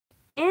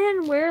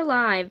And we're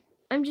live.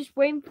 I'm just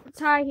waiting for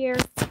Ty here.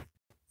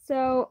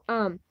 So,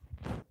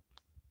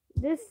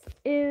 this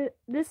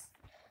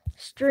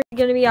stream is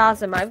gonna be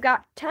awesome. I've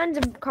got tons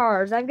of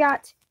cars. I've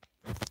got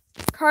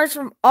cars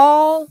from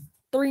all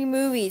 3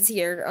 movies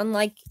here.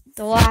 Unlike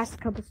the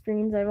last couple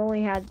streams, I've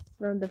only had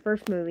from the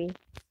first movie.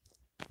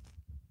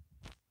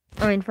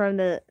 I mean, from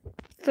the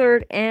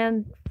third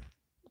and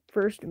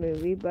first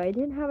movie, but I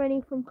didn't have any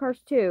from Cars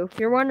 2. If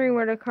you're wondering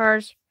where the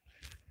cars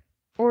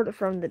ordered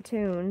from the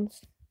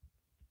tunes,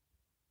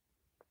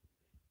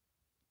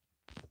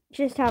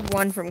 just have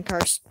one from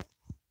Cars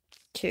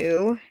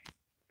 2.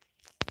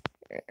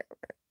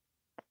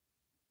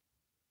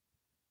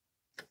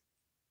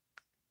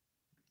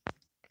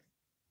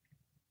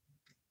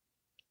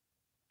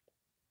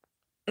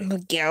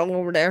 Miguel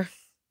over there.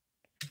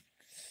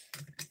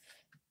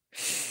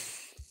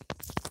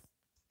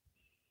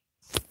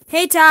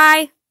 Hey,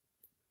 Ty.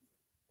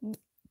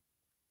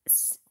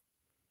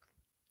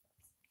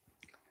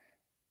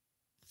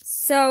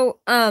 So,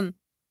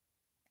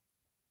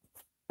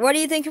 what do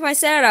you think of my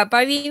setup?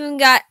 I've even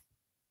got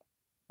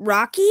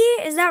Rocky.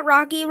 Is that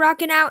Rocky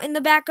rocking out in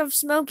the back of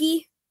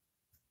Smokey?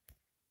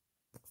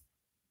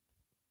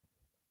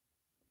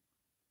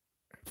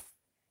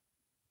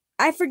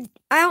 I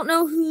don't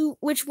know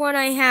which one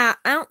I have.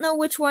 I don't know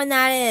which one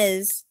that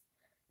is.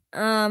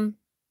 Ty,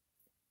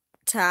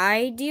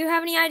 do you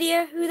have any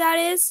idea who that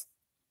is?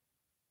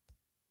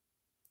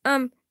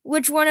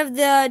 Which one of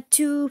the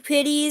 2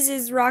 pitties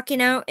is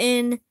rocking out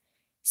in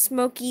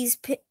Smokey's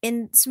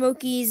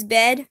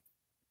bed?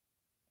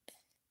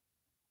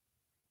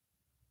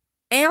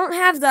 I don't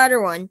have the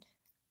other one.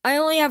 I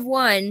only have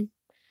one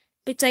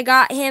because I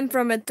got him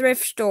from a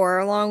thrift store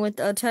along with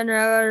a ton of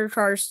other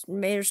cars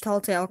made of tall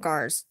tale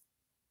cars.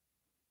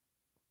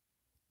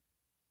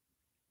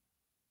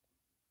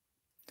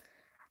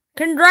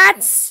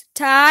 Congrats,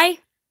 Ty.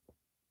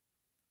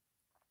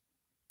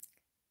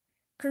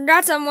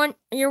 Congrats on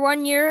your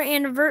 1-year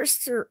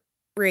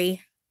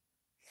anniversary.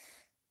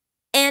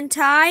 And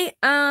Ty,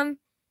 have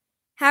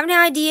any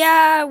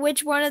idea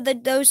which one of the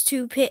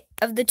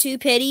 2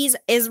 pitties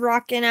is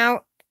rocking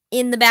out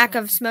in the back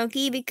of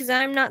Smokey? Because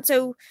I'm not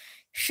so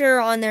sure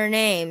on their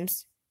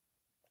names.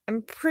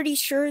 I'm pretty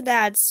sure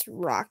that's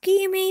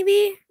Rocky,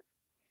 maybe?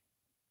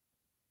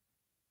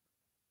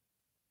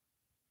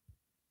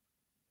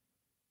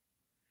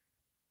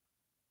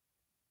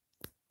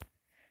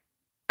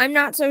 I'm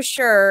not so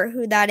sure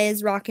who that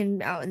is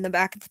rocking out in the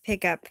back of the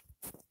pickup.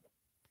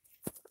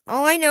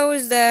 All I know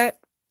is that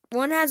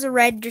one has a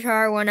red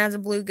guitar, one has a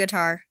blue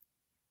guitar.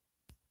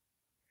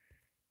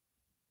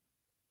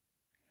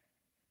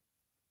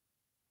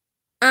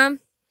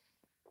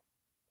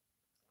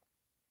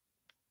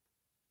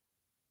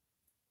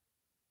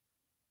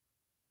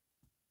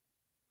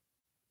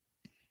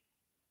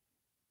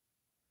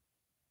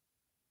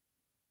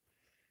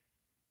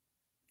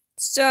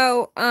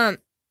 So,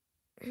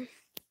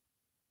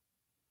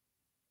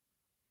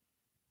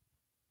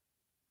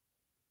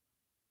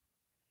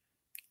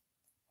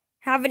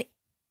 have any...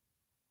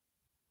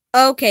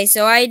 Okay,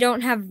 so I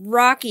don't have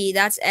Rocky.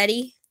 That's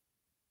Eddie.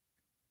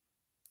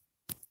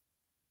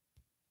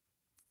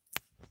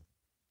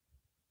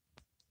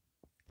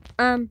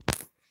 And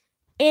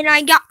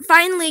I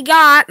finally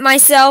got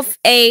myself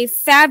a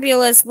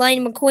fabulous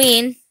Lightning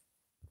McQueen.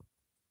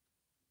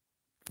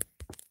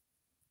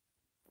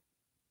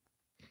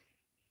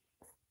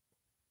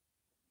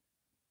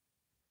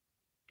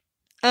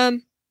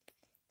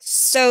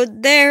 So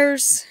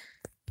there's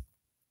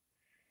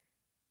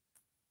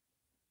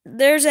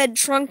Ed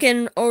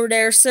Trunken over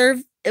there.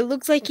 It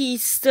looks like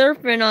he's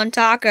surfing on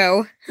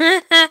Taco.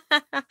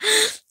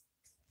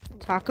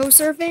 Taco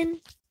surfing?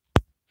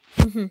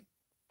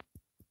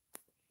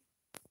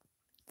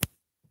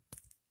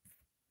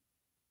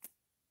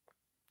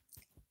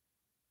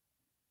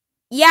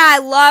 Yeah, I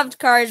loved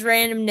Cars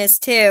randomness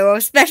too,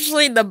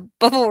 especially the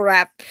bubble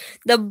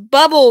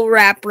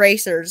wrap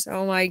racers.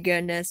 Oh my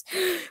goodness,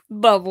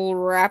 bubble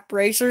wrap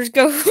racers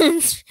go.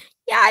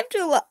 Yeah,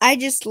 I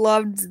just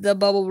loved the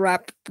bubble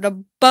wrap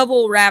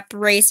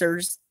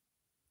racers.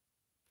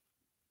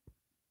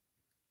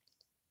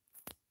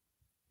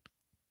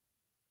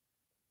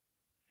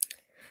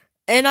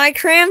 And I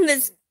crammed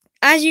this,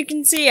 as you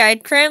can see, I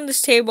crammed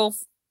this table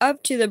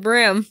up to the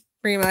brim,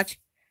 pretty much.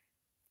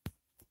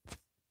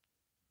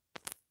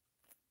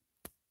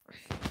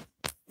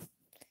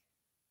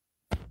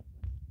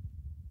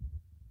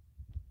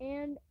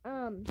 And,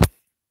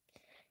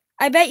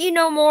 I bet you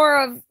know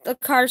more of the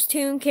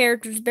cartoon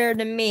characters better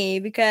than me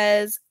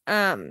because,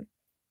 that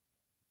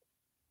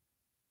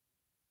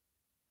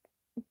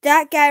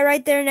guy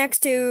right there next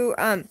to,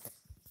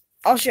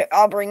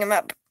 I'll bring him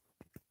up.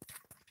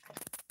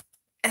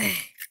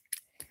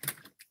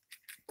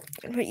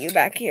 Put you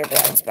back here,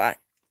 blind spot.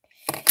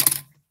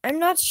 I'm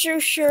not so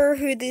sure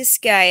who this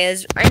guy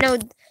is. I know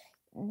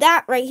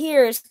that right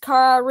here is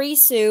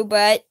Karisu,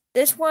 but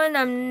this one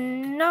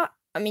I'm not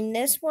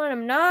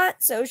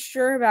so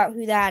sure about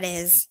who that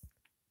is.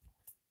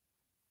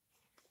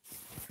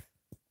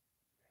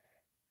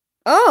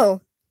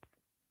 Oh.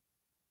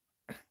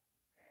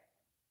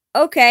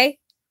 Okay.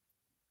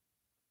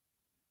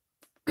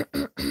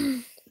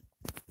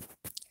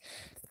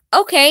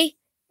 Okay.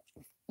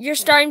 You're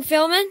starting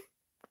filming?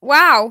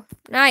 Wow.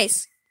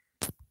 Nice.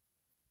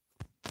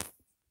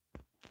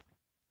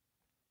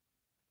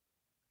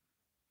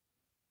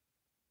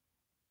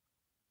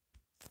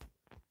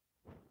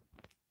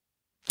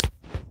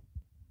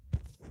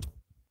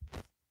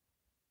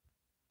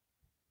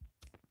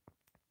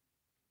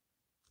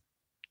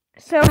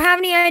 So, have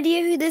any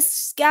idea who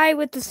this guy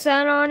with the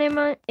sun on him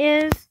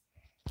is?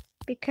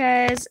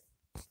 Because,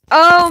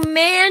 oh,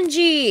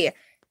 Manji!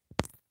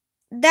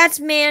 That's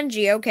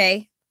Manji,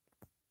 okay.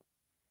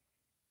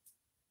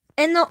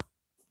 And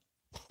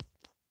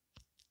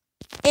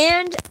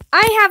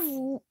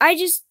I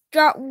just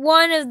got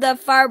one of the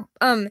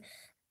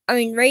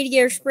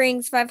Radiator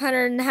Springs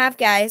 500.5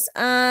 guys.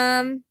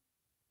 I'm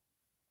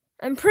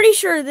pretty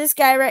sure this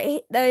guy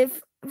the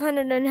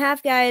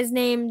 500.5 guy is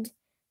named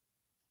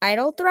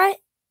Idle Threat.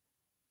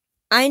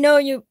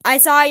 I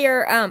saw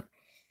your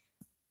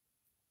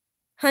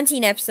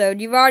hunting episode.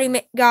 You've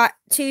already got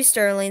 2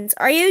 Sterlings.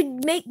 Are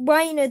you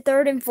buying a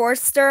 3rd and 4th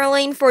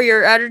Sterling for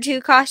your other 2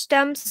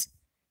 costumes?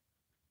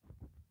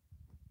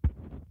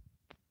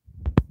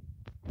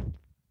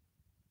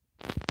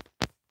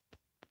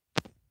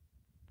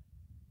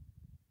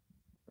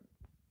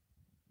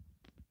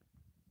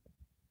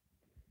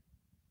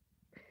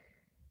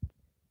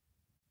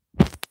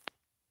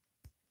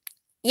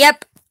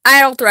 Yep,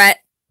 Idle Threat.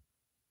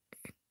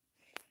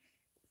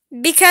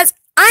 Because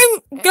I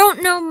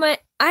don't know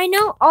I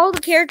know all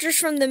the characters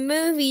from the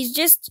movies,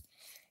 just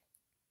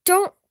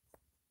don't.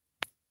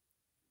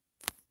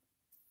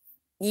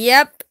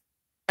 Yep.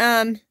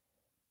 And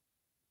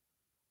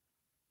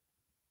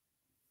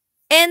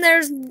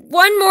there's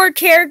one more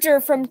character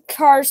from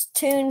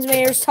Cartoons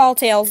Mayor's Tall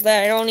Tales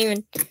that I don't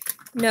even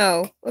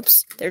know.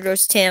 Whoops, there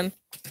goes Tim.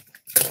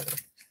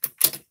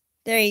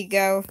 There you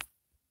go.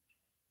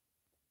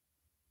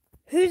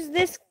 Who's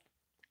this?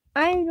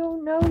 I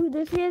don't know who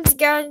this is.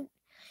 Got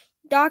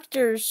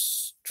Dr.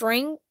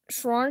 Schwarzenwagen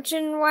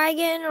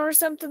or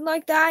something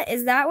like that.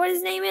 Is that what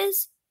his name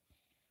is?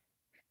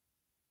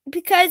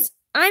 Because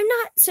I'm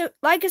not so,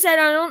 like I said,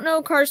 I don't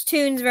know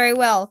cartoons very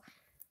well.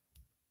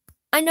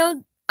 I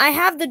know I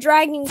have the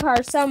dragon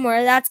car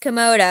somewhere. That's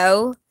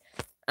Komodo.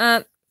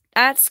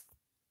 That's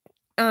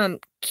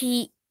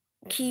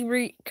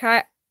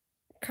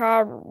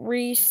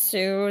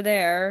Karisu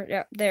there.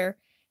 Yep, there.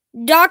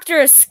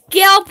 Dr.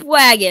 Scalp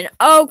Wagon.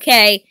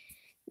 Okay.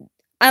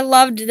 I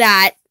loved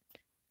that.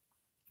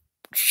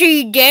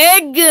 She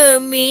did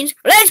good means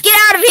let's get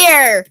out of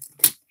here.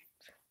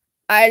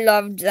 I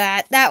loved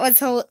that. That was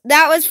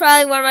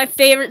probably one of my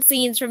favorite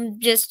scenes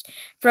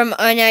from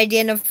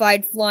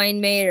Unidentified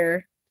Flying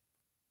Mater.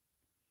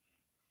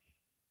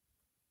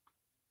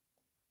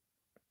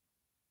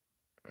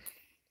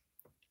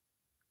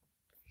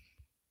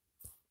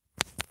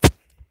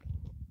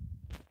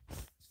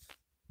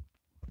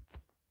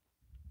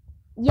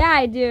 Yeah,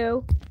 I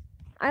do.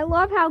 I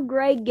love how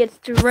Greg gets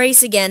to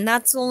race again.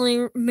 That's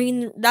the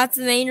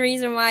main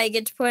reason why I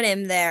get to put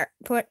him there.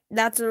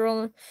 That's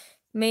the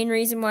main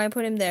reason why I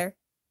put him there.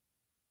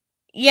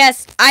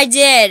 Yes, I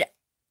did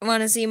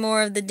want to see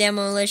more of the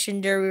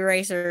Demolition Derby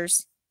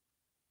racers.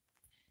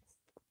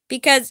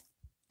 Because,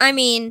 I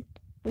mean,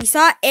 we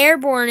saw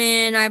Airborne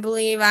in, I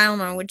believe, I don't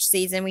know which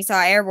season we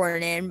saw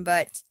Airborne in,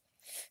 but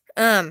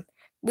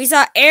we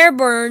saw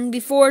Airborne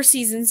before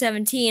season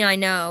 17, I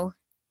know.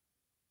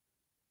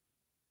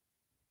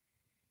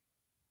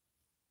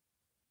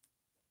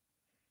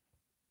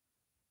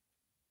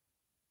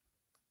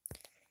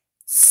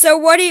 So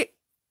what do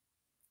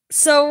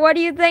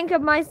you think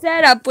of my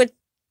setup with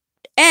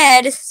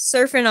Ed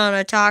surfing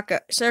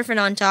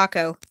on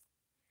Taco?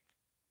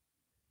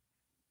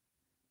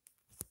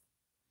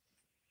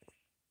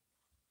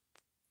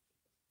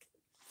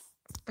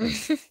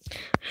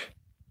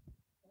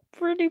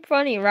 Pretty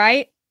funny,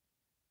 right?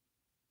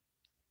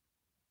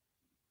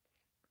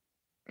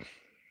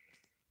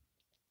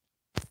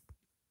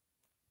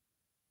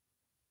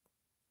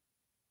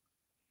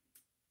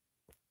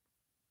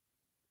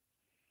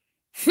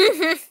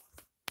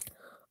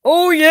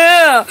 Oh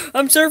yeah,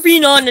 I'm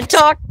surfing on a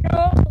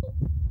taco.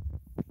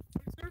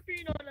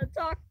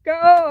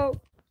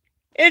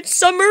 It's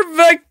summer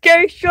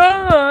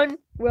vacation.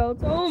 Well,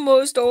 it's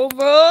almost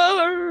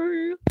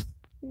over.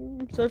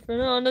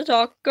 Surfing on a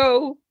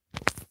taco.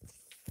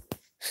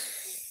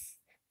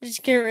 I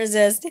just can't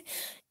resist.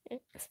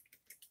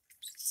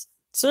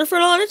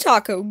 Surfing on a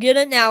taco. Get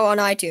it now on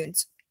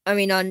iTunes. I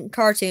mean, on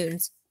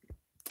cartoons.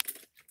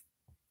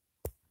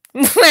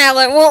 Well,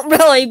 it won't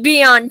really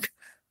be on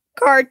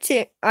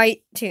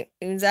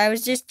iTunes. I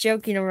was just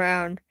joking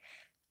around.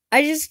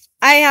 I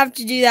have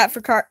to do that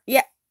for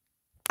yeah.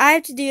 I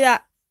have to do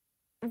that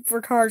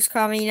for Cars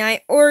Comedy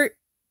Night, or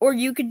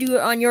you could do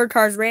it on your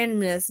Cars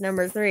Randomness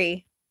number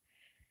 3.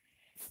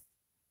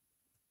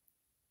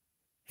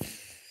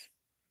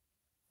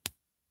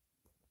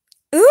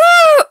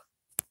 Ooh!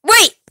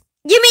 Wait,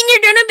 you mean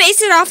you're gonna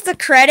base it off the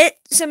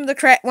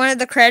one of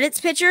the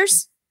credits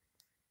pictures?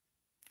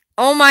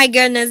 Oh my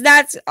goodness,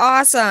 that's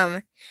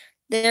awesome.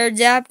 They're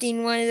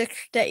adapting one of the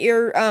that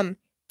you're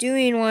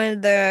doing one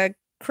of the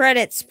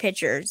credits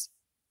pictures.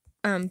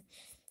 Um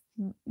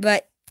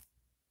but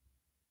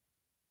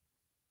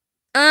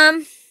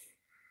um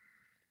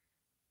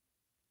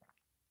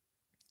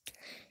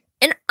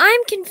and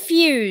I'm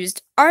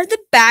confused. Are the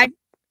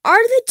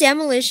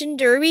Demolition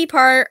Derby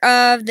part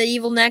of the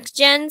Evil Next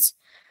Gens?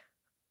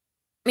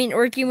 I mean,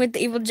 working with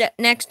the Evil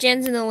Next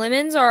Gens and the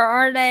Lemons,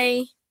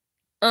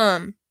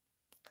 um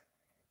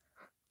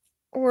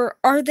or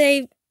are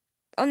they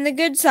on the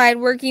good side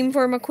working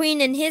for McQueen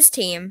and his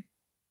team?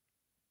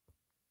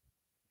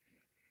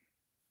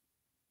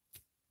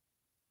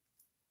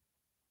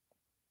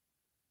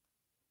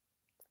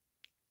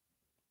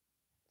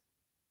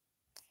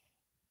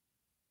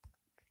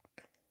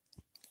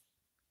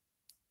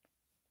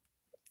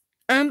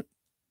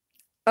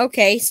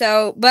 Okay,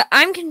 so but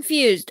I'm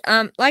confused.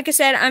 Like I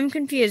said, I'm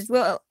confused.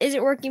 Well, is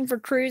it working for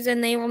Cruise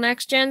and the Evil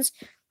Next Gens?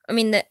 I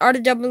mean, are the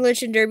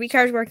Demolition Derby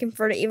cars working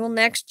for the Evil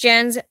Next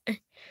Gens,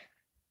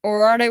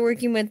 or are they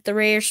working with the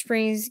Rare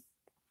Springs?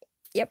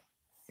 Yep.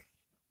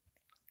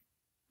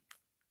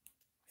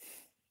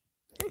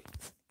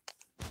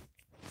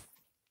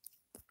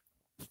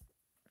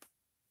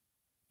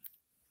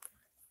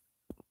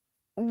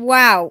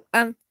 Wow.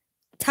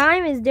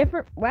 Time is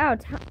different. Wow,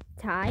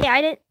 Ty,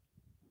 I didn't.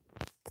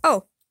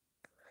 Oh,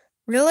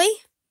 really?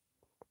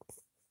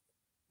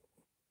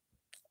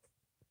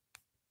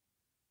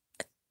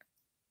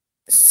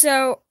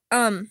 So,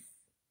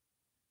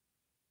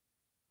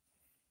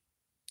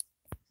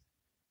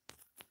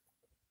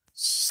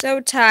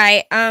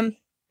 Ty,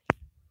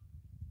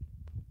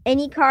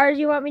 any cars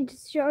you want me to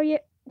show you?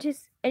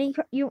 Just any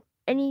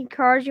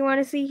cars you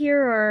want to see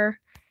here, or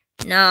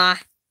nah?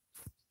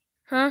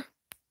 Huh?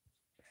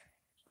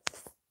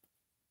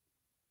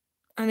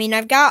 I mean,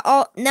 I've got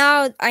all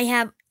now. I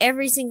have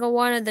every single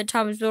one of the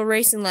Thomasville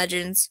Racing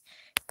Legends.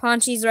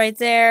 Ponchi's right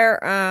there.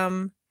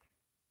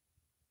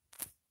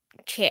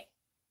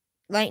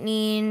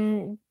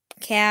 Lightning,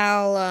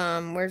 Cal.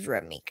 Where's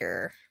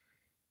Redmaker?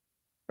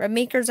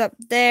 Redmaker's up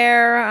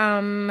there.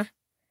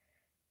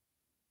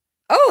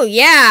 Oh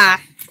yeah.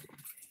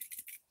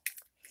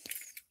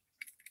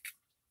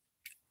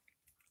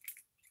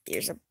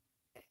 There's a.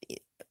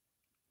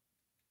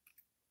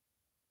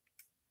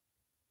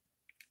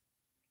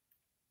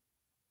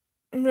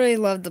 I really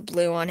love the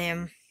blue on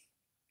him.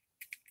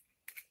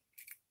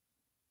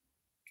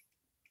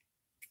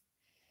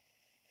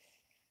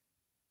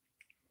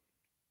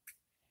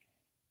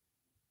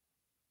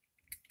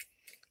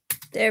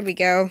 There we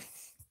go.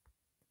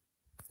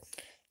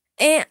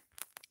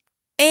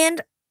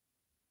 And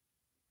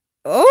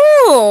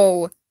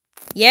oh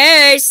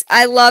yes,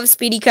 I love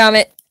Speedy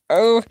Comet.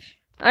 Oh,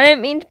 I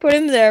didn't mean to put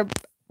him there.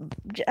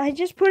 I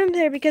just put him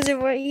there because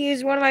he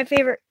is one of my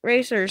favorite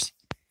racers.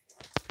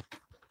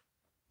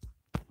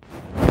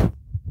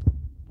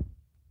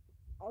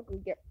 I'll go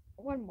get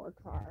one more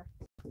car.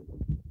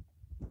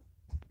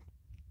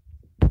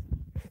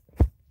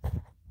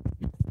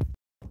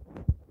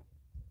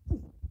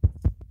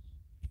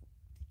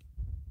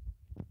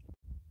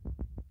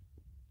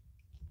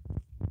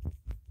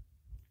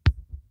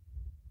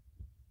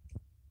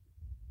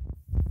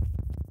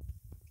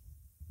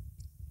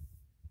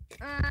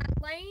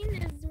 Lane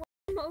is one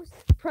of the most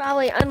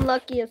probably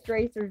unluckiest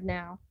racers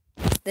now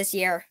this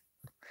year.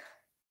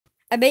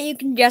 I bet you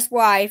can guess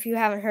why if you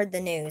haven't heard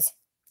the news.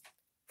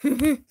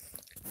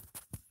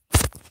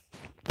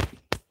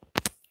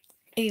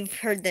 You've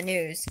heard the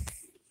news.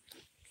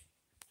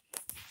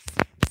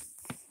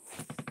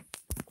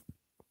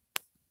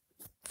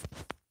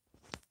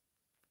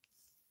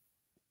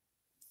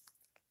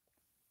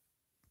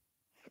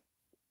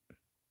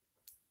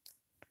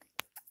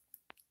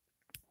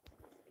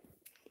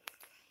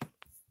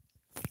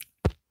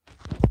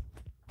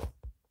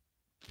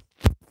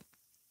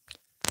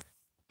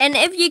 And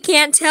if you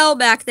can't tell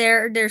back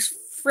there, there's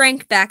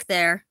Frank back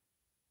there.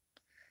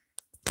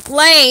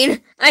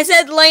 Lane! I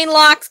said Lane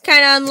Locke's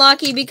kind of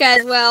unlucky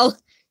because, well,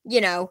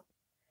 you know,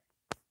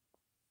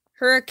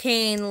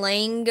 Hurricane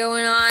Lane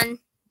going on.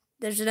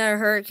 There's another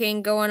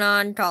hurricane going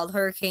on called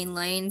Hurricane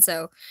Lane,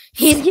 so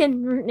he's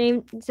getting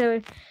named.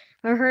 So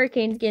a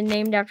hurricane's getting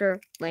named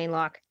after Lane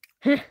Locke.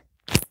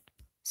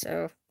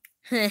 So,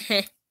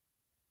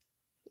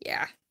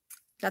 yeah,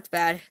 that's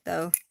bad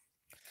though.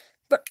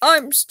 But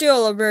I'm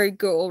still a very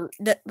cool.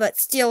 But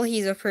still,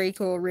 he's a pretty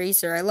cool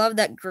racer. I love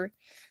that.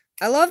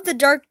 I love the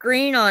dark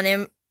green on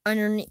him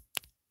underneath.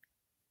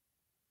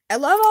 I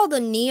love all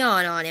the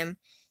neon on him.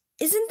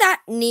 Isn't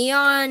that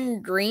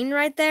neon green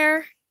right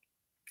there?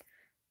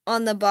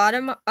 On the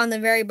bottom, on the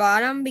very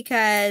bottom,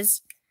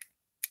 because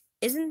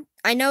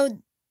I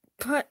know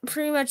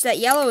pretty much that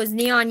yellow is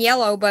neon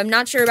yellow, but I'm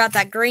not sure about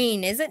that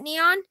green. Is it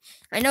neon?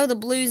 I know the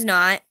blue's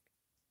not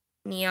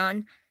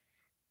neon.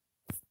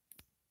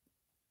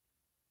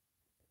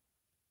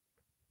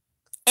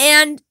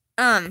 And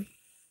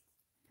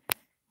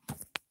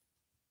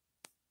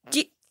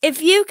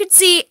if you could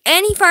see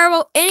any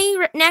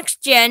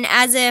Next Gen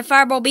as a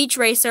Fireball Beach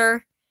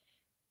racer,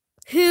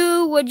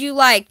 who would you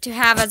like to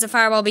have as a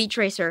Fireball Beach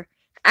Racer?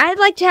 I'd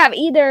like to have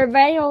either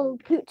Vinyl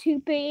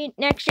Toupe,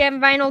 Next Gen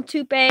Vinyl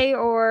Toupe,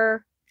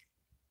 or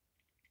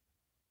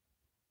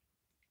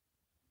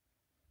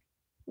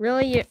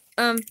really,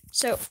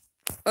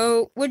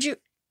 would you?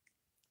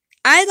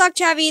 I'd like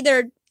to have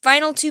either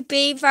Vinyl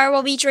Toupe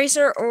Fireball Beach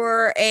Racer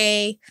or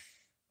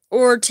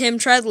Tim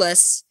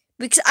Treadless,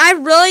 because I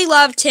really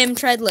love Tim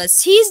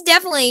Treadless. He's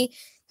definitely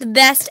the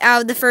best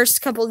out of the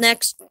first couple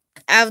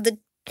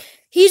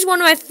he's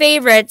one of my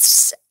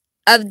favorites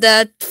of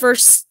the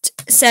first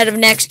set of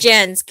Next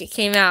Gens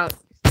came out.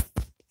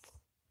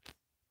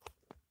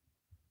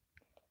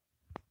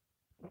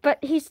 But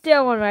he's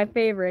still one of my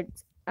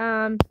favorites.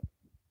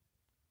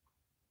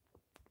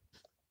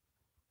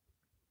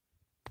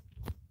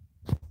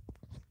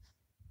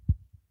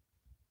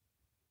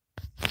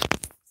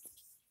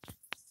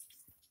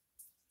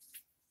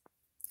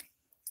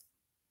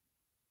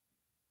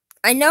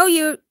 I know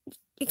you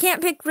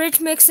can't pick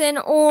Rich Mixon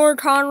or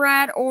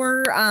Conrad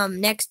or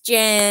Next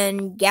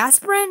Gen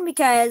Gasparin,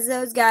 because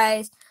those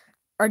guys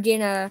are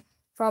doing a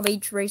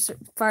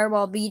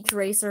Fireball Beach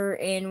Racer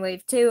in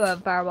Wave 2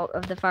 of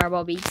the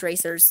Fireball Beach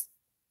Racers.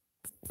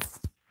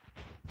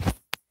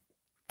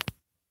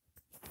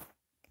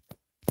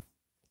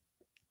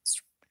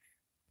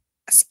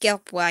 A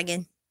scalp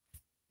wagon.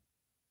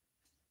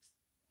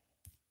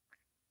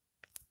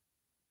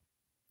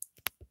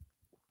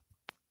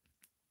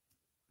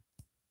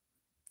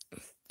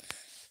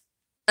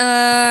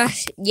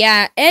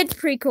 Yeah, Ed's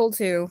pretty cool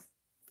too.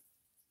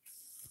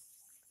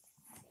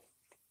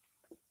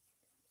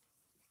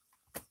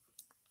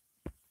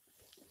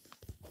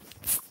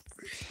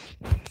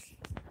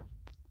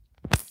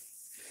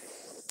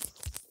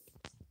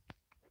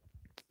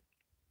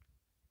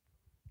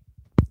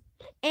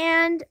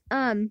 And,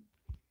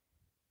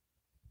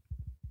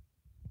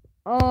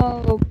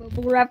 Bubble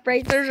Wrap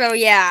Racers. Oh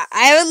yeah,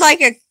 I would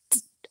like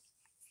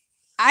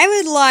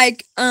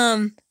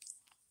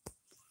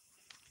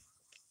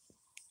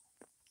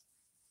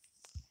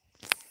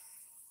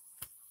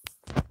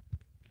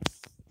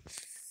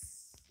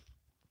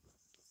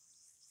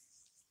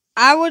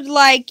I would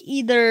like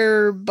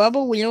either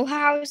Bubble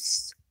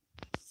Wheelhouse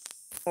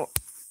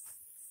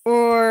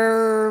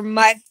or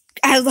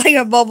I'd like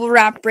a Bubble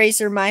Wrap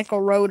Racer Michael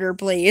Roeder,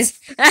 please.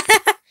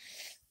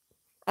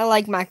 I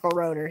like Michael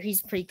Roeder.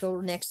 He's pretty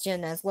cool Next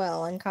Gen as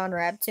well, and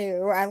Conrad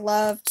too. I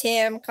love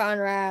Tim,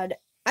 Conrad.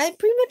 I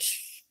pretty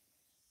much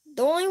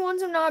the only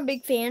ones I'm not a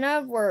big fan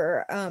of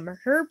were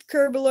Herb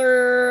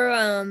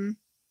Kerbler,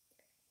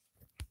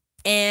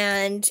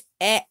 and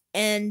Ed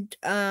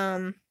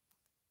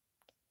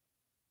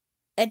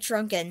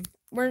Trunken.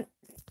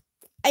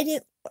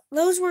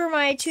 Those were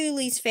my two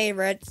least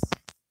favorites,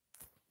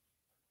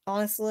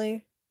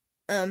 honestly.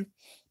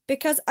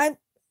 Because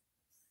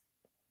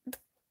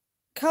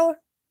color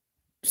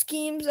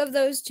schemes of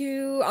those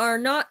two are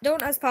don't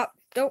pop.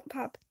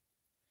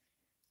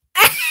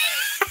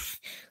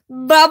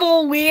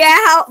 Bubble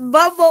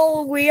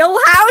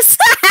Wheelhouse.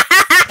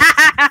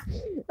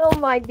 Oh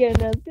my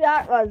goodness,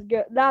 that was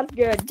good. That's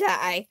good,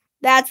 Ty.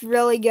 That's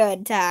really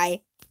good,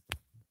 Ty.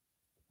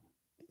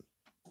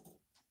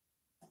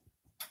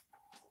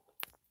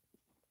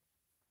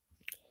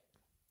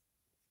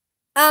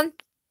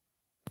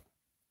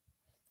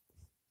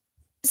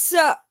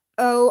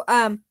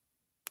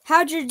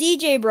 How'd your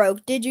DJ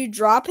broke? Did you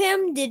drop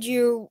him?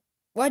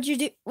 What'd you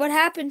do? What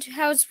happened?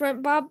 How's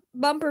front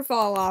bumper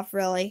fall off,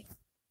 really?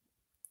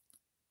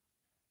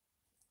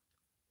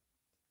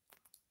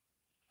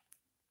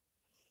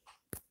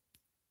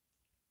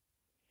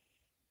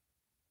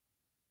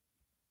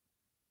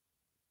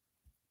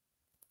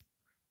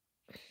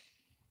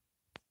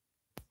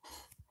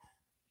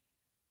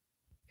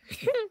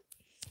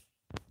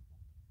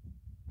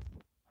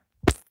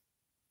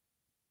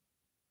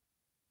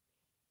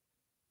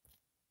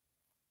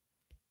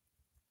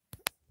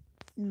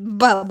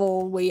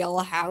 Bubble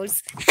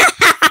Wheelhouse.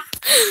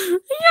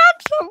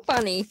 That's so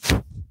funny.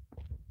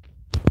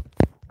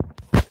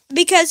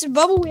 Because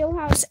Bubble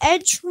Wheelhouse,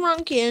 Ed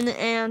Trunken,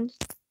 and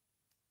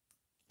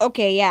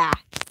okay, yeah.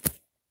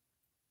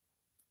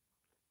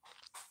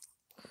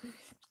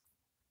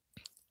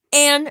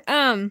 And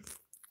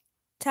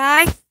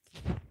Ty,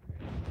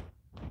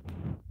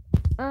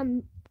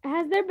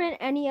 has there been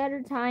any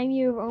other time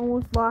you've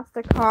almost lost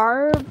a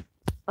car?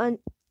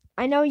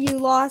 I know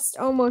you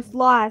almost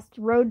lost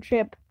Road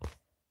Trip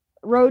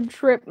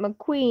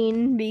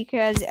McQueen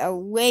because a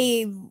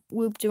wave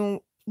whooped him,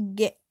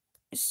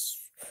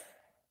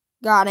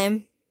 got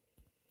him,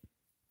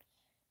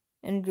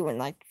 and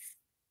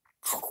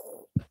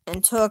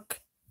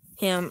took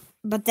him.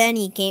 But then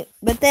he came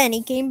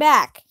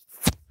back.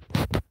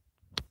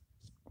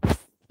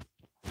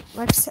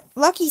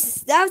 Lucky,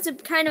 that was a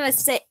kind of a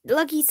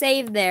lucky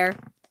save there,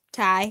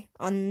 Ty,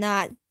 on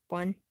that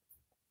one.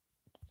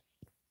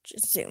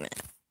 Just zoom in.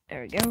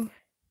 There we go.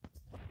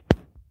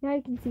 Now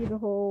you can see the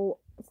whole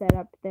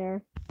setup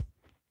there.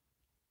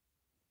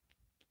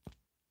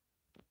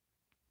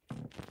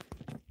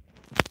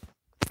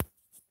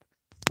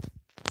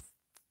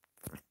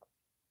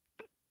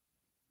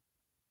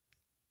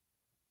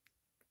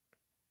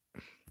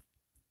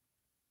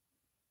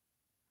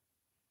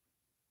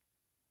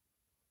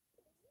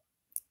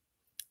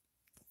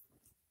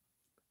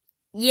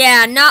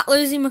 Yeah, not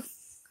losing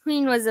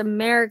McQueen was a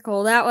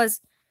miracle. That was,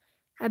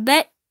 I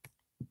bet.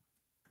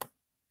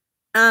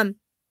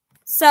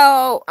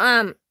 So,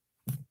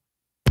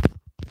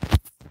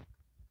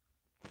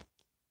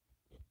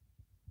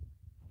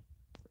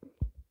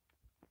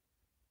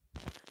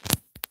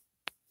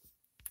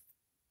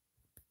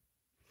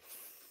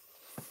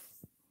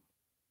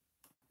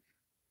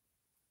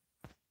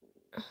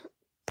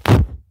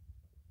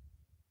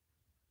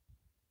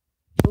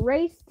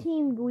 Race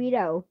Team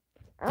Guido.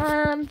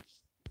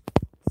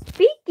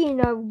 Speaking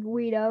of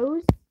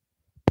Guidos,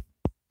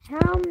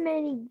 how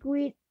many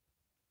Guidos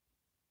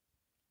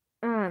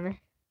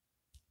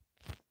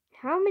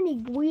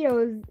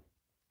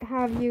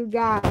have you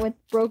got with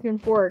broken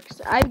forks?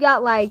 I've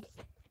got like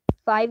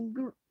 5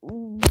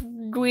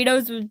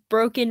 Guidos with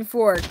broken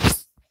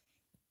forks.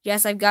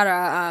 Yes, I've got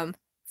a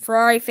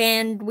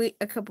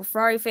couple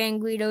Ferrari fan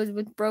Guidos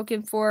with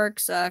broken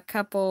forks, a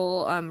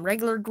couple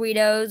regular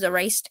Guidos, a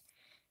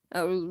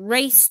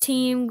race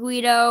team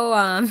Guido,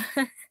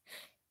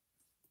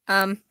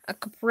 a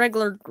couple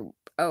regular.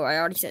 Oh, I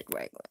already said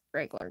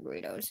regular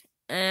Guidos,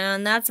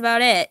 and that's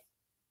about it.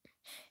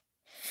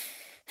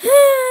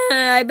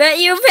 I bet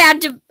you've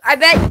had to. I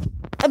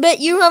bet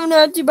you haven't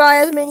had to buy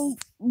as many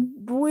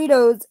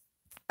Guidos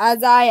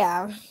as I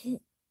have.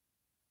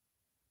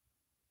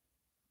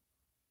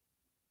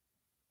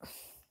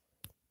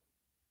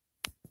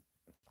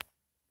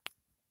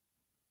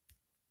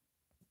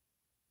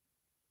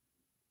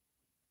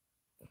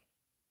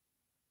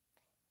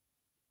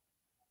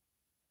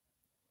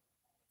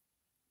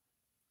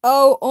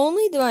 Oh,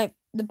 only the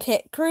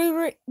pit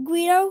crew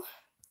Guido?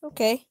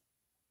 Okay.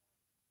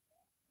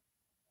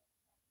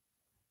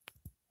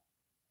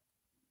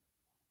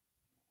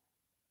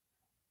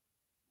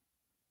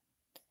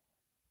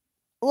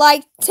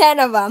 Like 10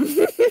 of them.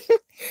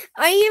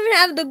 I even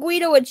have the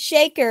Guido with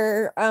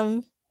Shaker.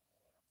 I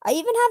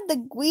even have the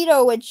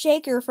Guido with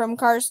Shaker from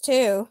Cars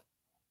 2.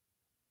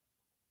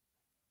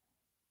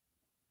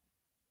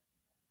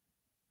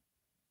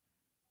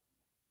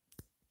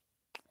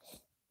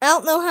 I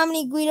don't know how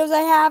many Guidos I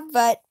have,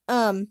 but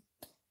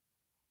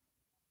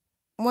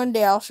one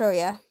day I'll show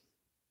you.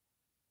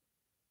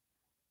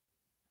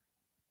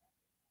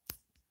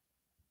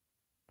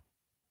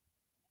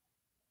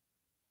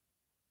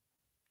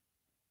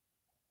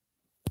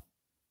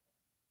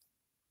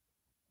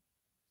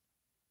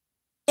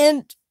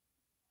 And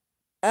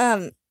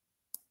um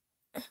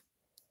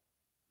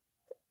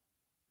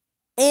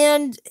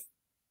and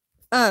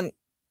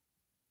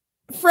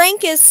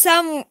Frank is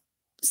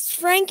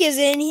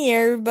in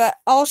here, but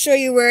I'll show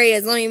you where he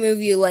is. Let me move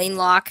you, lane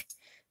lock.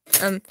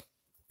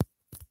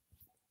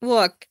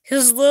 Look,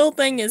 his little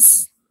thing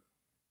is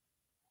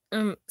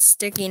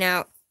sticking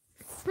out.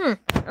 I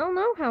don't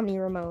know how many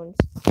Ramones.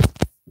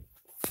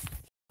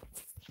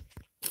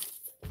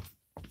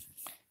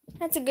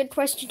 That's a good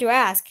question to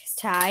ask,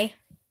 Ty.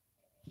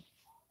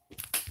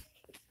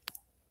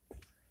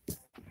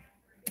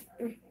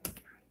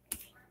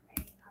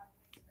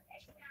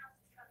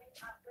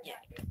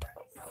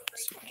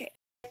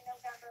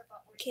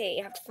 Okay,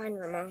 you have to find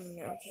Ramon.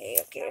 Okay.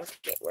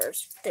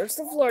 There's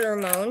the Florida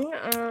Ramon.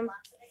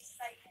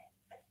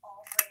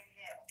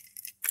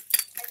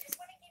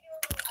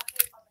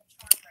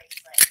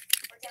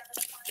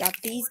 Got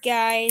these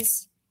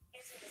guys.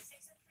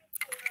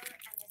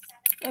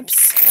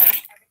 Oops.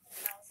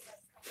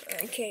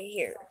 Okay,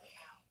 here.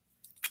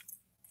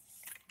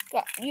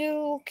 Got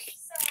you.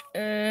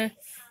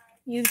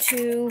 You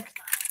two.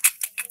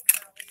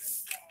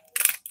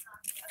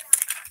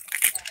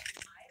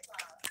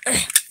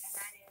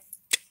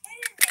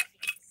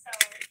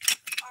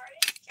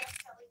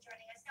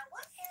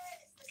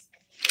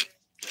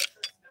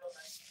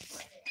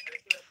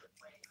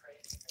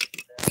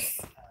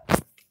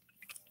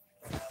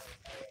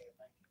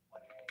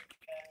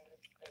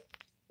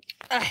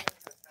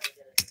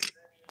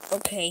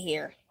 Okay,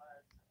 here.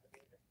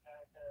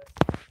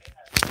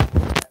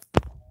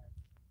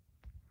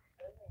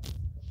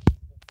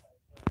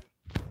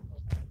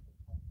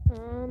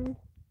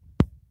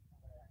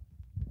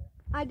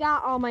 I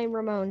got all my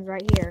Ramones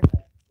right here.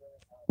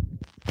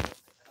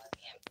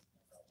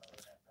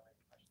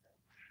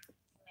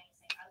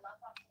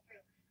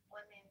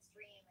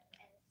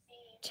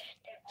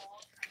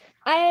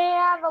 I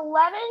have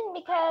 11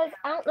 because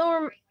I don't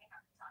know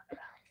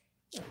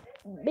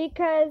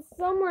because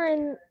somewhere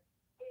in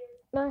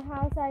my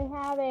house I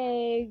have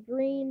a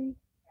green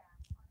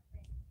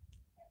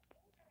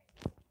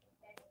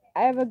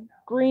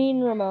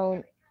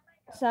Ramone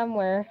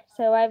somewhere.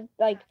 So I've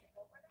like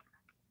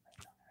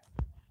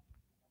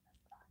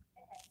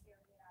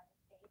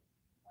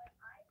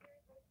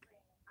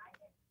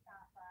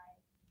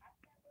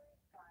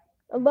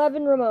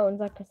 11 Ramones,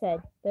 like I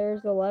said.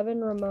 There's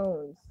 11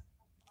 Ramones.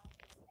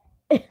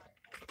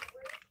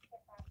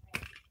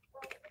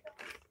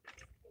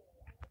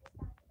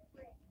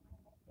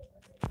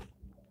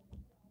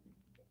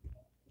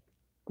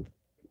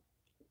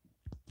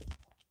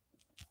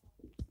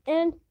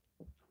 And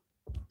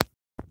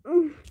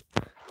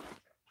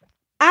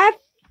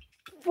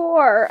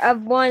 4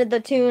 of one of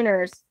the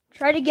tuners.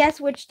 Try to guess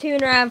which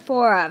tuner I have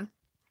 4 of.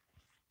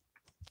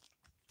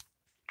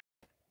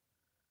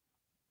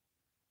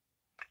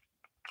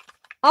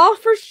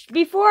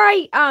 Before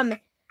I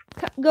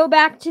go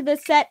back to the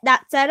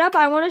setup,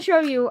 I want to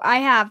show you I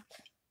have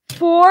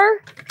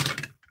 4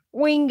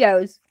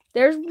 Wingos.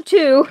 There's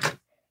 2.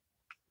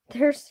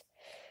 There's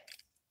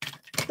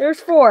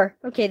 4.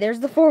 Okay, there's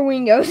the 4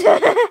 Wingos.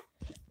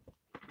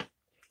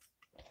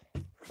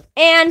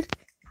 And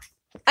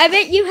I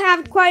bet you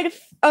have quite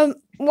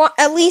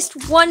at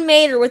least one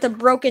mater with a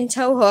broken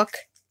tow hook.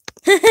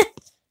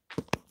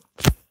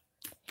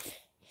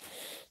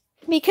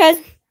 Because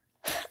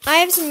I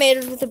have some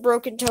maters with a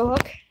broken tow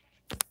hook.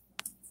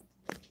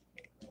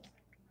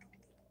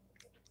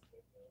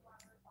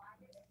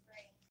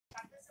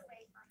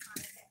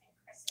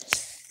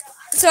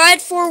 So I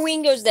had 4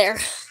 Wingos there.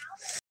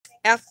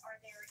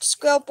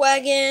 Scope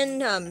wagon,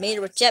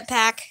 mater with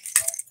jetpack.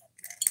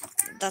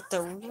 Got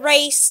the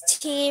race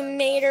team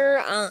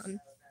mater,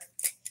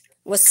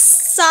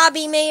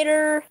 wasabi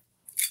mater.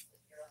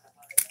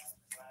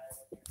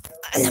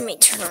 Let me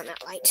turn on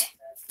that light.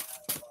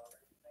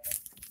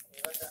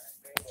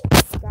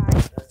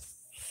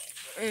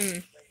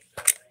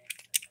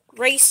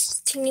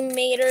 Race team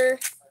mater.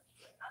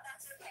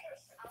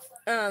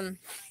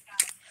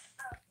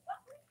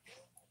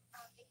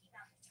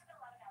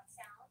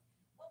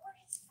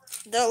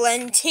 The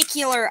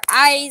lenticular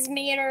eyes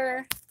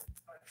mater.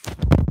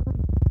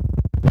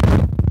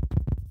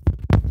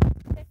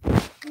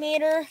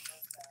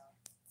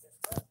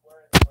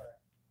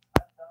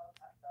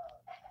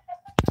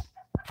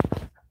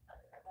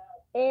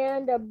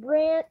 And a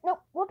brand,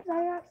 nope, whoops,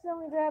 I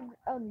accidentally grabbed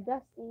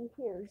Dusty.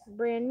 Here's a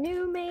brand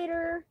new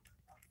mater.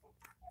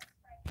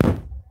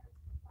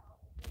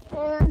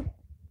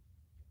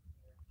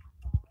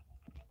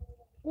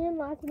 And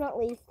last but not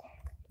least,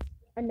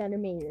 another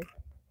mater.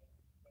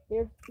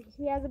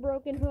 He has a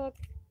broken hook.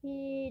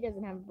 He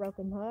doesn't have a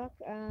broken hook.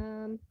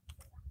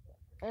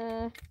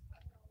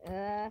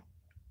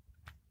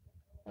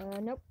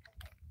 Nope.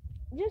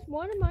 Just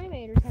one of my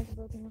maters has a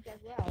broken hook as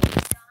well.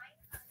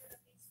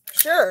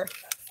 Sure.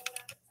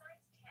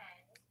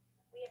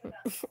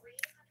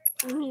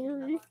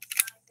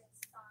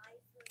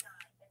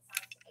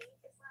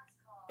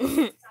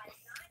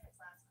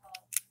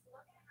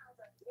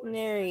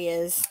 There he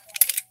is.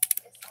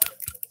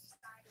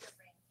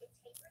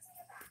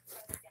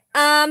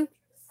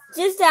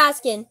 Just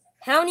asking,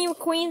 how many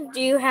McQueens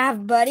do you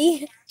have,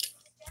 buddy?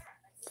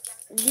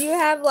 Do you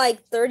have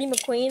like 30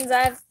 McQueens?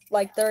 I have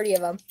like 30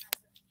 of them.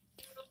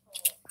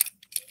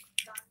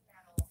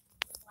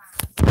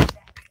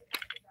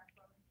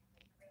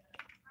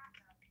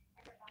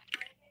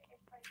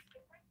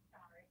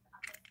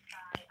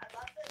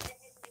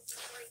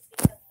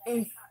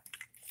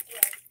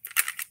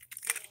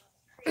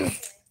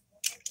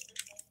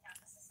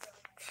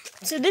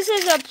 So this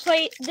is a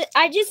plate that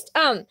I just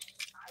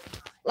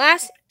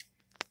last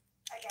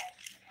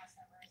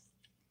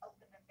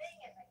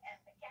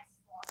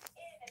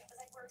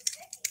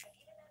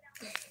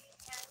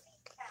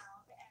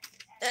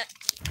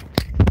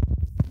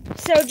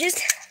so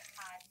just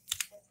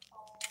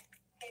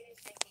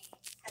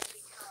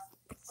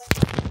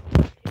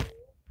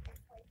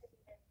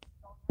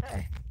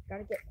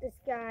gotta get this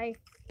guy.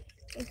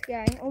 This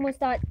guy almost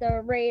thought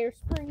the Rare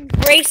Springs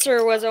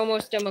Racer was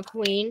almost a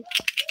McQueen.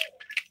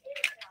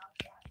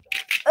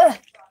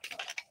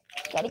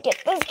 Gotta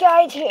get this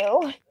guy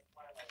too.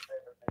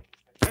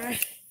 Of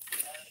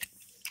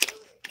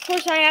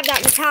course, I have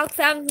that metallic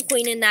Falcon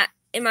McQueen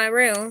in my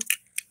room.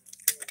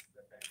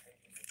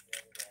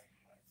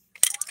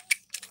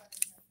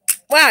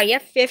 Wow, you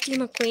have 50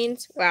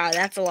 McQueens? Wow,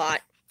 that's a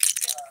lot.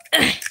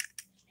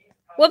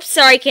 Whoops,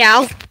 sorry,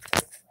 Cal.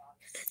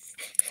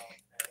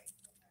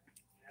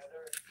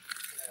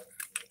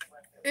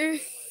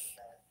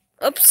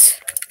 Oops.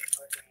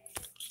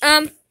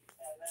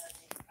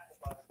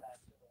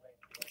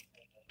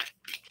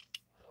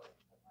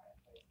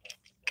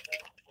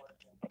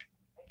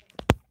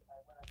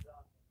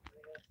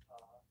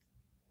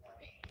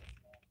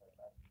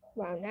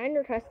 Wow,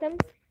 9 customs?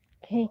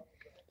 Okay.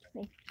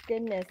 My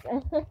goodness.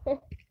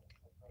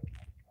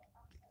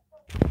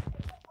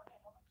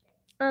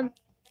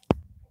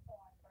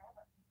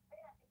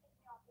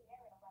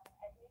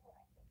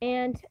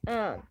 And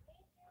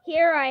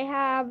here I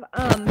have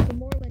some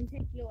more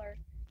lenticular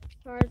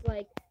cars,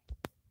 like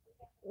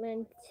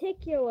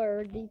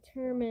lenticular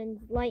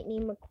determined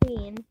Lightning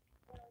McQueen.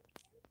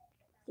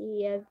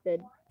 He has the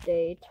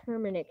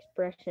determined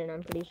expression,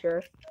 I'm pretty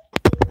sure.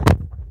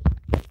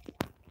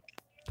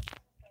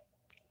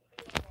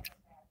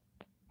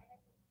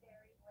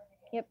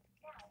 Yep.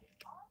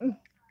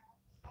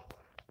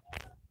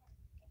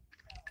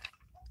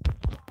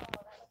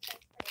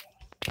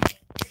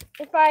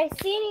 If I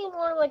see any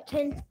more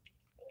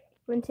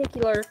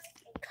lenticular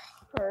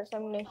cars,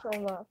 I'm gonna show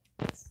them off.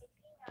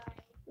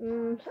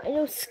 I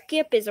know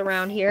Skip is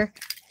around here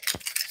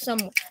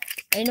somewhere.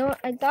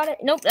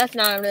 Nope, that's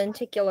not a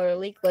lenticular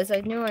leakless.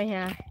 I knew I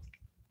had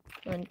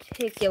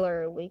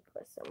lenticular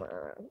leakless somewhere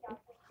around here.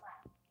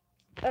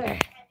 Ugh.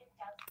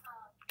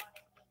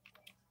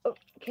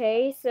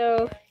 Okay,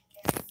 so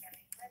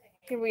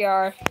here we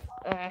are.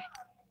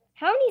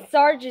 How many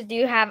Sarges do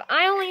you have?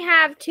 I only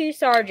have 2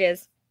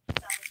 Sarges.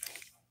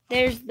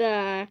 There's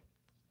the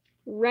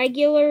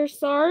regular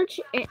Sarge.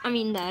 I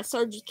mean the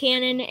Sarge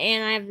Cannon,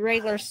 and I have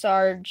regular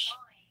Sarge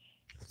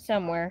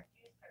somewhere.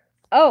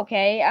 Oh,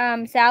 okay.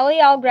 Sally,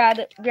 I'll grab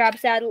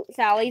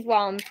Sally's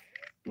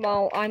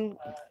while I'm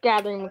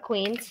gathering the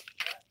queens.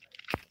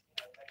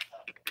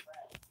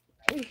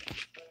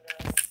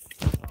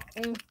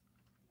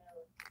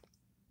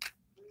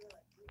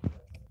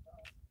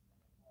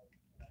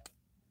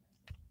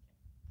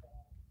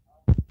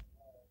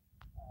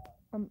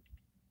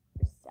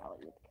 Sally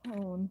with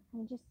cone. I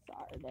just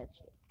saw her there.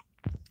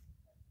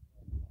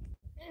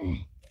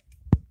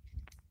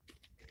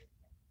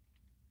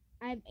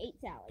 I have 8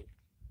 Sally.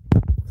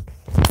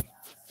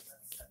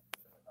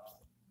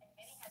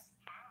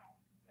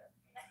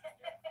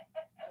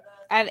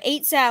 I have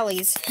 8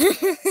 Sallys.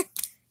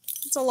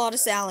 That's a lot of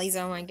Sallys.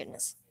 Oh my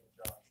goodness.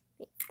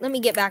 Let me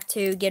get back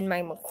to getting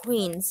my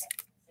queens.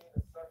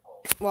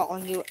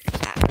 Well, you.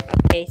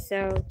 Okay,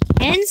 so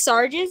 10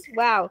 Sarges.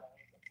 Wow.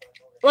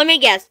 Let me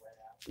guess.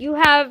 You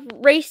have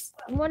race.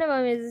 One of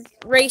them is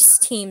race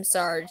team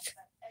Sarge.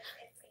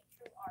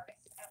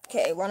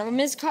 Okay, one of them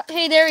is.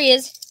 Hey, there he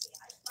is.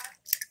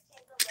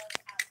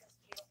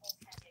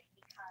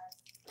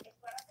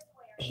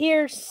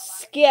 Here's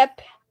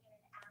Skip.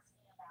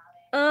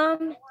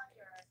 Do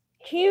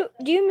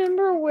you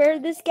remember where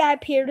this guy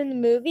appeared in the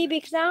movie?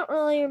 Because I don't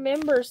really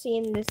remember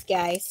seeing this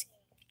guy.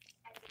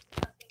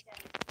 I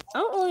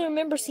don't really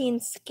remember seeing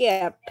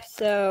Skip.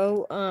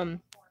 So,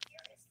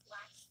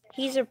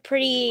 he's a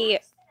pretty.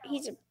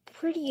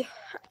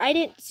 I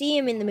didn't see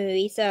him in the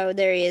movie, so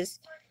there he is.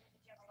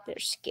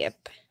 There's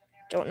Skip.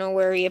 Don't know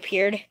where he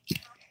appeared.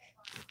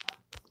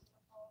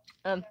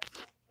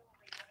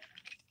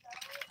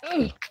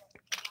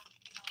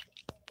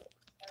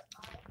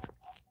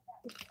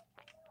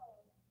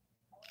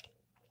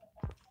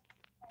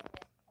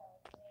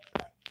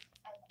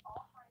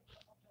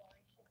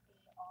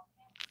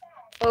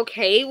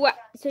 Okay, what?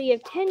 So you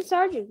have 10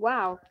 Sarges.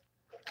 Wow.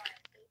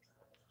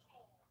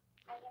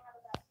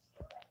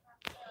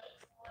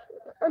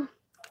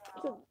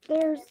 So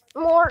there's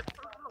more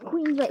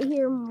queens right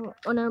here.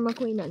 Another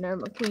queen,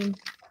 another queen.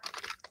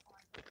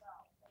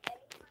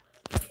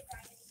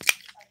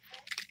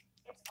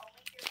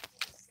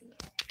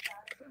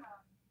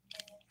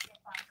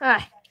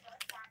 Hi.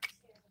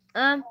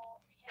 How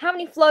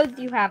many flows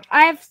do you have?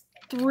 I have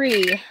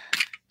 3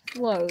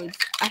 flows.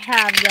 I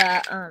have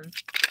the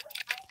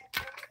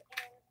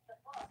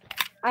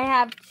I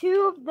have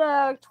 2 of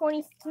the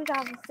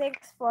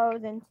 2006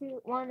 flows and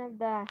one of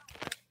the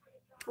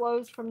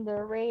flows from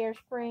the Rare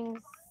Springs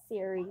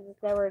series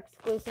that were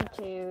exclusive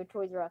to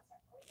Toys R Us.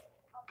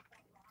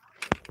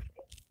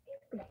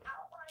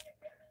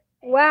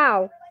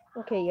 Wow.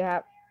 Okay,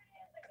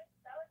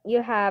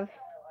 you have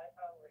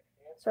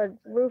started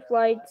roof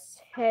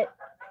lights,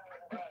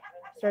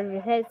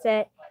 started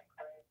headset,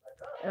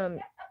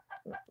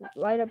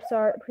 light up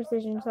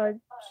precision Sarge,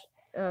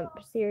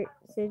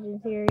 precision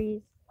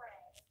series,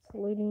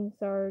 leading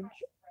Sarge,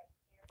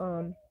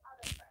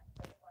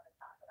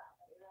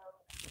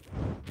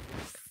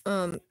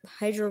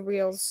 Hydro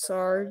Reels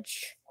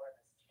Sarge,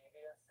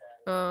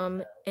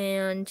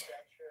 and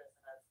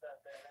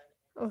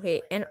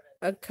okay, and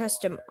a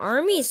custom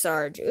army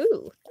Sarge.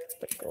 Ooh, that's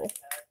pretty cool.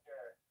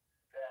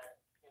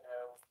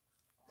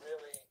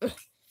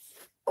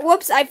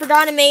 Whoops, I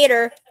forgot a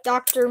Mater,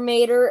 Dr.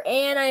 Mater,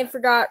 and I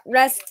forgot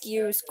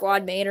Rescue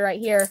Squad Mater right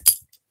here.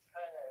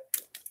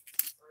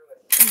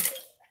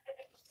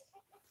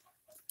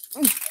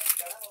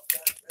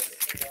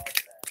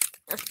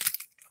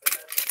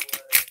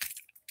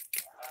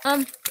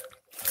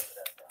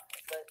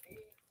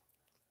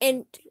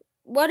 And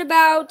what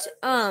about,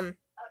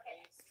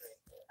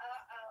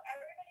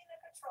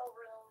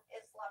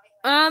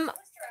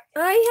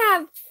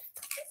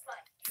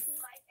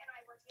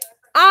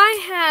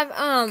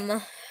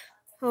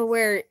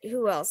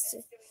 who else?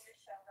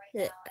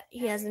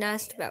 He hasn't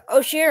asked about.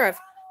 Oh, Sheriff.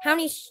 How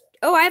many,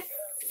 I have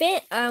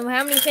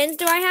how many fins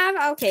do I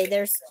have? Okay,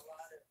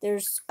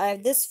 I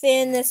have this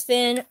fin, this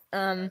fin,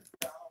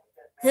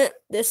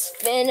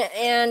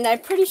 and I'm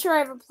pretty sure I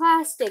have a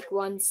plastic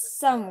one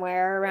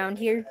somewhere around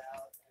here.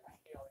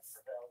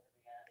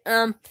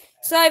 So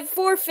I have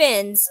 4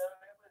 fins.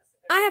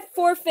 I have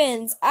 4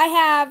 fins. I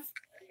have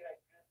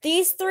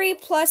these 3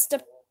 plus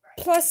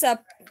a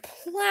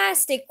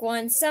plastic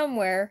one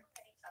somewhere.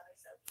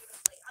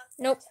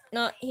 Nope,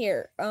 not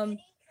here.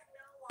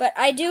 But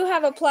I do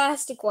have a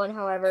plastic one,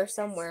 however,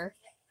 somewhere.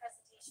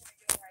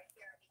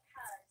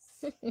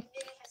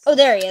 Oh,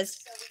 there he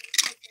is.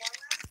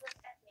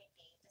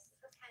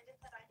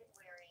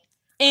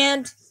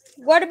 And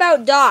what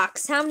about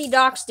docks? How many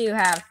docks do you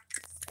have?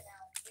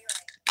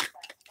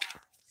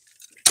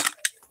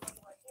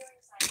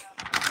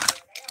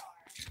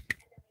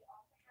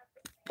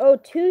 Oh,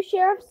 2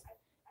 sheriffs?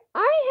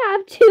 I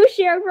have 2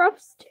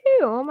 sheriffs too.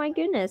 Oh my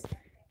goodness.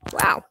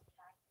 Wow.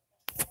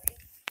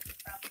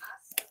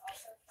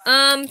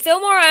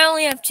 Fillmore, I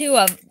only have 2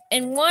 of,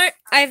 and one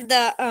I have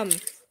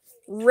the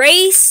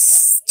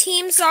race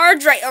team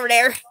Sarge right over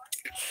there,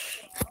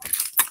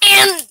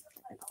 and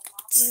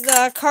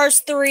the Cars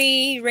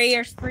 3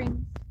 Radar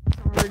Spring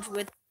Sarge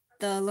with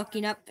the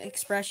looking up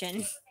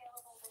expression.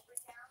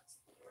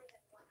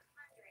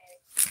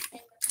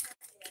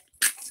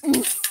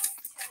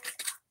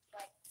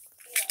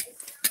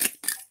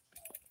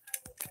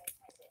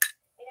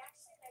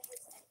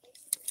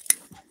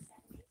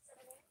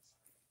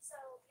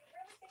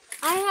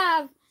 I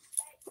have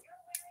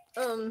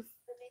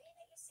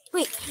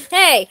wait,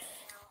 hey,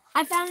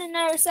 I found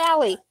another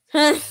Sally.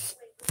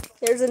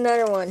 There's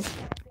another one.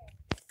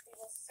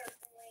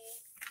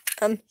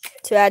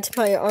 To add to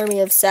my army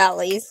of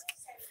Sallys.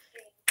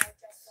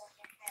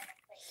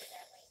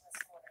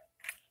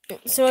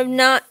 So I'm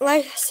not,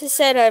 like I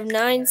said, I have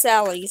 9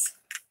 Sallys.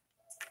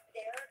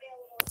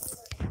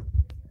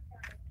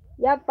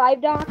 Yep,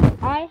 5 dogs.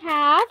 I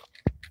have,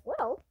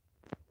 well,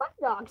 5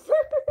 dogs.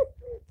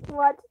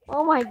 What?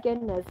 Oh my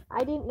goodness. I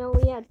didn't know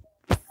we had.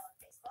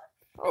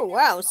 Oh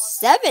wow,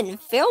 7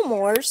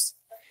 Fillmores.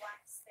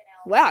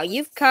 Wow,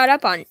 you've caught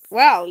up on.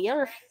 Wow,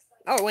 you're.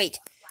 Oh wait.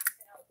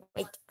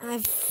 Wait, I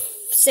have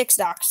 6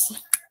 docs.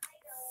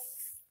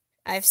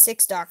 I have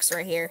 6 docs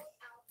right here.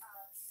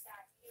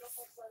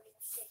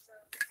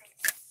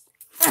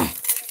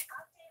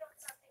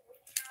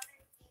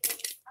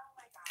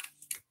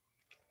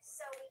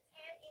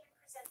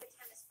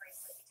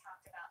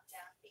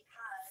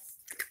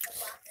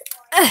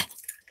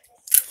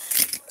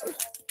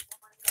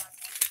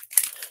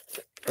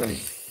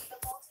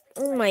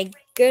 Oh my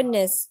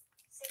goodness.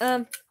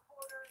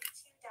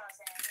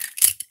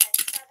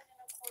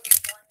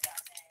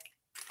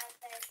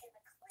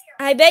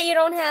 I bet you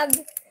don't have.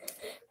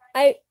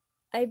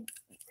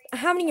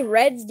 How many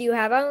reds do you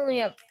have? I only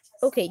have.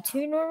 Okay,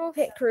 2 normal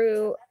pit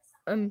crew.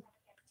 Glow in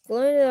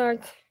the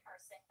dark.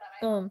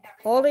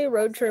 Holiday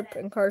road trip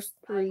and Cars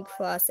 3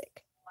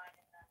 classic.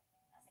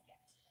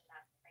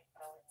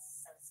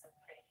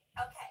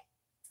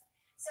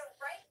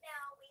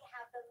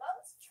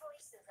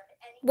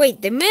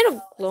 Wait, they made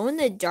a glow in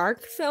the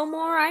dark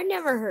Fillmore? I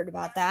never heard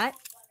about that.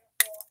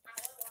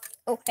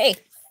 Oh, hey.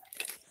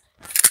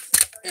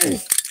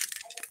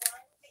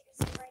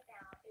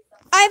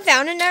 I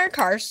found another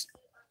Cars.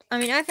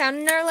 I found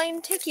another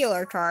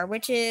lenticular car,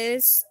 which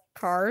is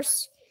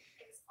Cars,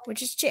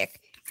 which is Chick.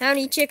 How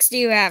many chicks do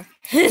you have?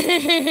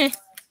 You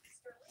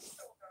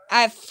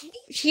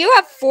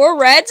have 4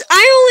 reds?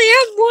 I only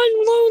have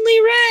 1 lonely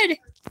red.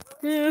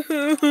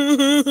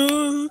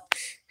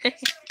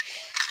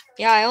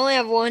 Yeah, I only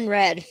have 1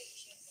 red.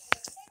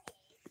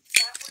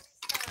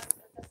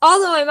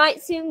 Although I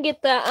might soon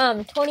get the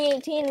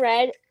 2018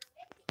 red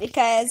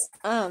because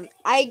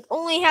I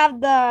only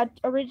have the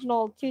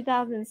original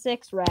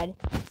 2006 red.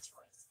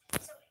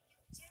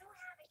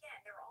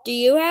 Do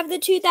you have the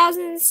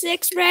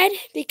 2006 red?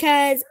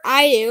 Because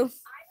I do.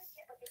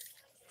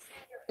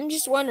 I'm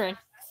just wondering.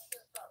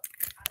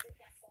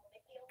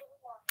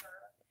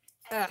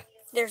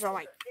 There's all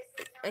my.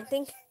 I'm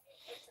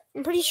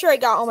pretty sure I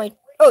got all my.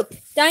 Oh,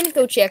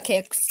 Dinoco chick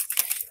kicks.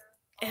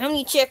 How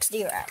many chicks do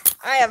you have?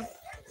 I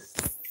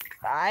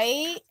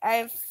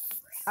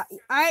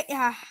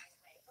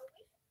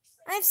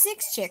have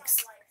 6 chicks.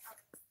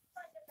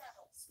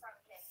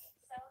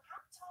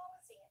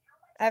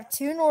 I have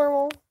 2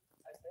 normal.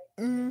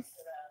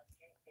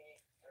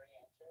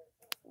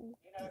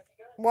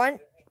 1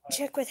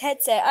 chick with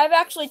headset. I have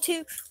actually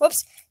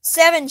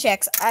 7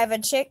 chicks. I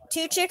have 2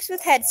 chicks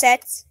with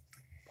headsets.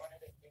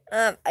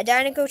 A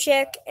Dinoco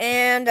chick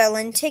and a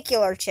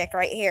lenticular chick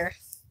right here.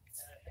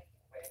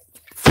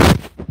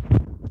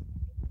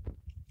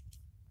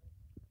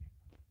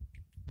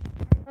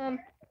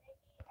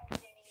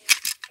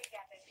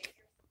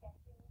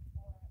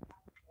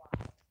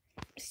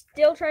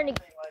 Still trying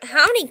to.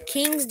 How many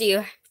kings do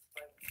you?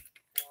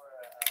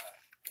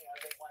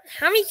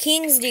 How many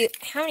kings do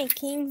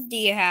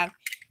you have?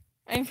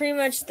 I'm pretty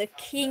much the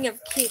king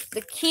of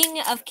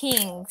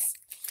kings.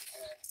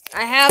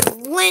 I have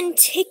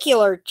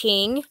lenticular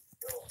king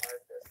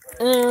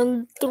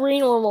and 3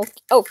 normal.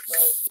 Oh,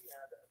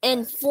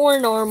 and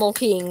 4 normal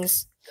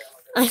kings.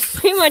 I'm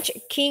pretty much a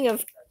king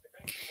of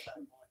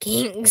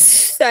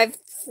kings. I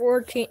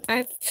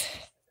have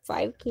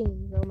 5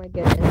 kings. Oh my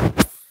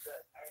goodness.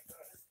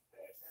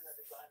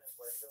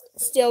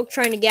 Still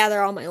trying to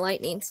gather all my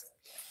lightnings.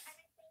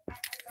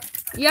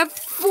 You have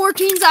 4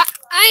 kings. I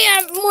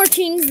have more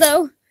kings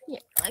though. Yeah,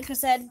 like I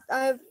said,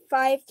 I have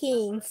 5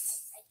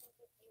 kings.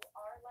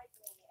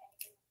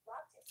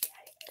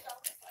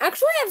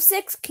 Actually, I have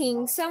 6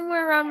 kings.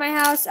 Somewhere around my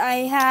house,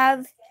 I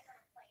have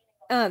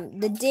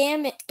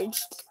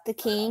the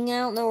king. I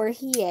don't know where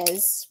he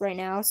is right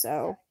now,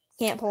 so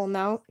can't pull him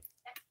out.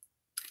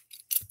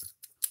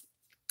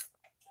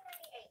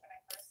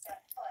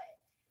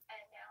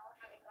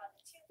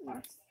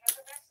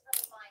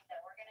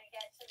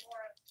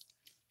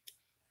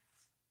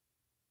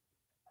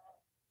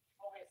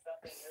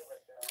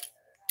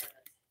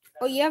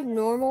 Oh, you have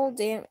normal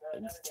damage.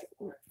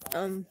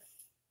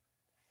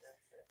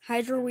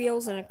 Hydro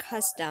Wheels, and a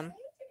custom.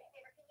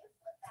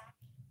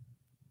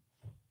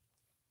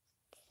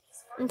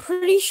 I'm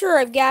pretty sure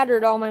I've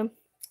gathered all my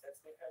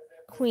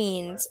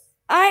queens.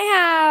 I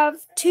have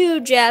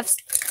 2 Jeffs.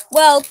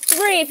 Well,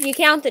 3 if you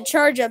count the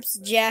charge-ups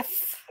Jeff.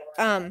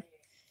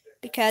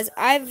 Because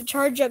I have a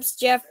charge-ups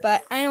Jeff,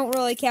 but I don't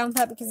really count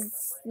that because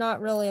it's not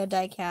really a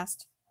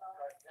diecast.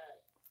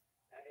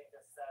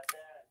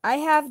 I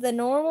have the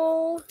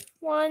normal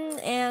one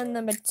and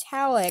the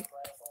metallic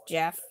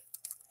Jeff.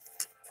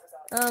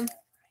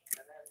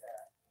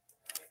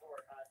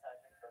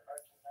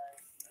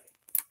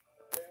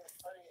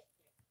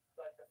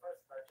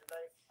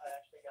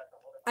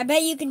 I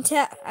bet you can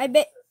tell.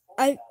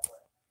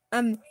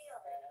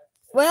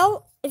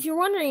 Well, if you're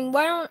wondering,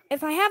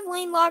 if I have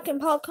Lane Locke and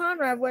Paul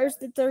Conrad, where's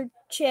the 3rd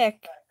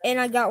chick? And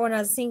I got one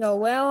as a single.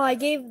 Well, I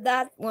gave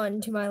that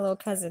one to my little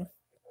cousin.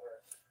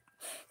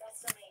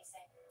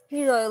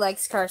 He really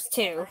likes cars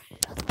too.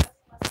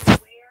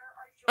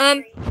 How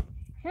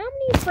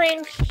many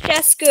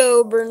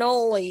Francesco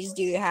Bernoullis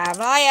do you have?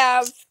 I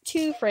have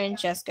 2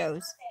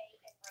 Francescos.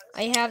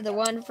 I have the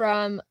one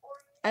from,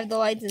 I have the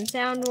Lights and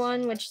Sound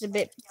one, which is a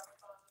bit,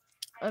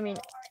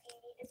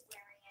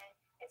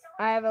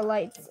 I have a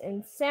Lights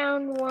and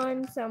Sound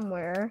one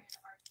somewhere.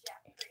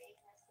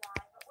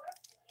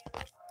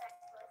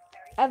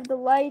 I have the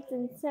Lights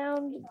and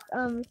Sound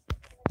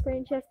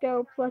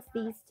Francesco plus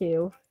these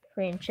 2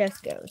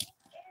 Francescos.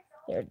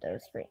 They're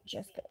those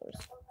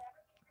Francescos.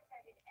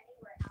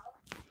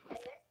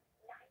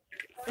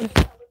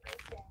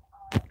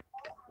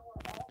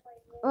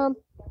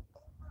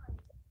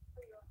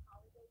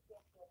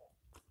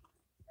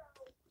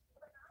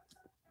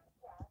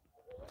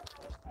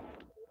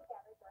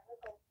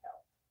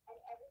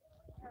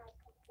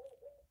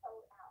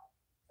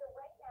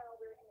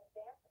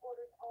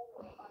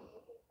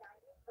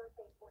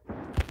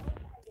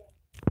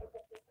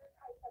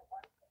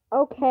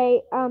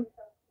 Okay,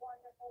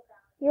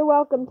 you're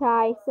welcome,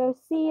 Ty. So,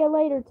 see you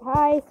later,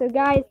 Ty. So,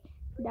 guys,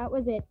 that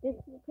was it. This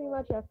is pretty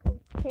much a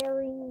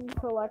comparing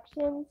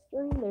collection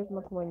stream. There's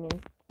McWinion.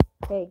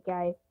 Hey,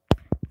 guys.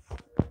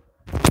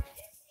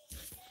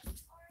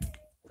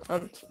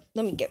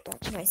 Let me get back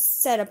to my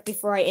setup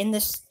before I end the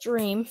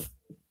stream.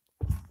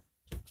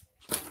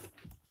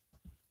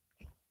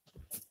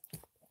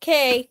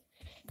 Okay,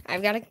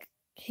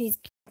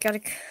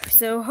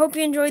 so hope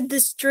you enjoyed the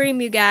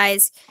stream, you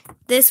guys.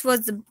 This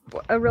was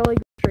a really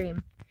good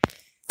stream,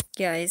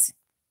 guys.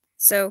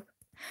 So,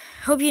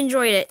 hope you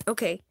enjoyed it.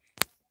 Okay,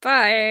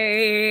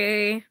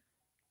 bye.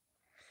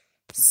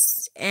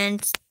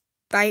 And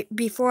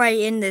before I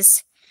end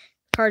this,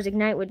 Cars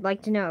Ignite would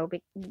like to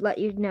let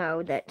you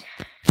know that,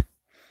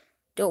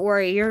 don't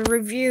worry, your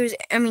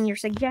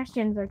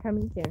suggestions are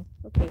coming soon.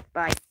 Okay,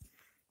 bye.